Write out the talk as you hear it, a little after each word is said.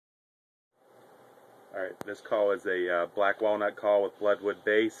Alright, this call is a black walnut call with bloodwood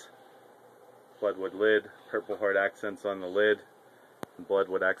base, bloodwood lid, purple heart accents on the lid, and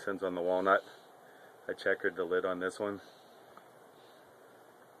bloodwood accents on the walnut. I checkered the lid on this one.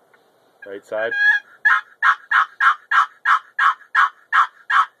 Right side.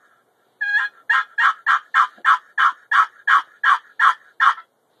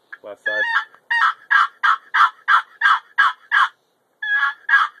 Left side.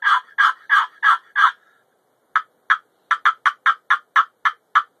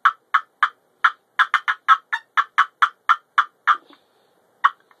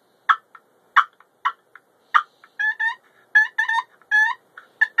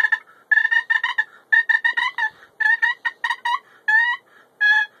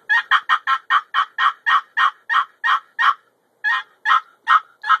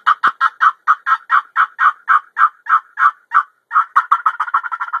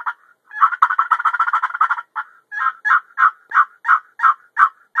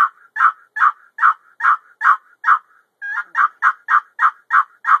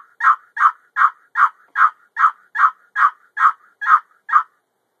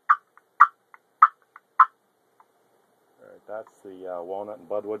 That's the walnut and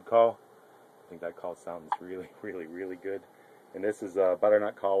budwood call. I think that call sounds really good. And this is a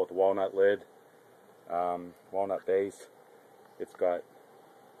butternut call with walnut lid, walnut base. It's got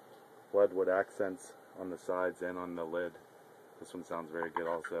bloodwood accents on the sides and on the lid. This one sounds very good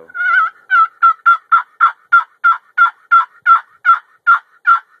also.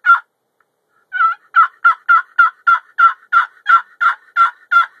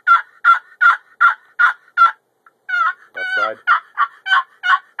 Left side.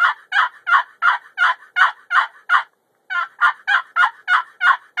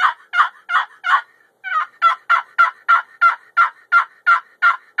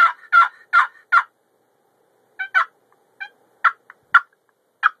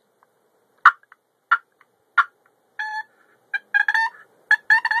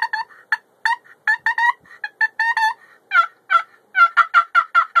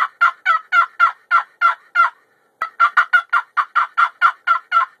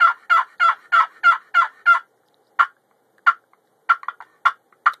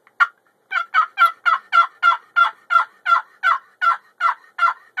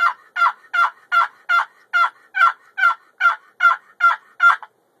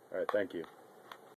 All right, thank you.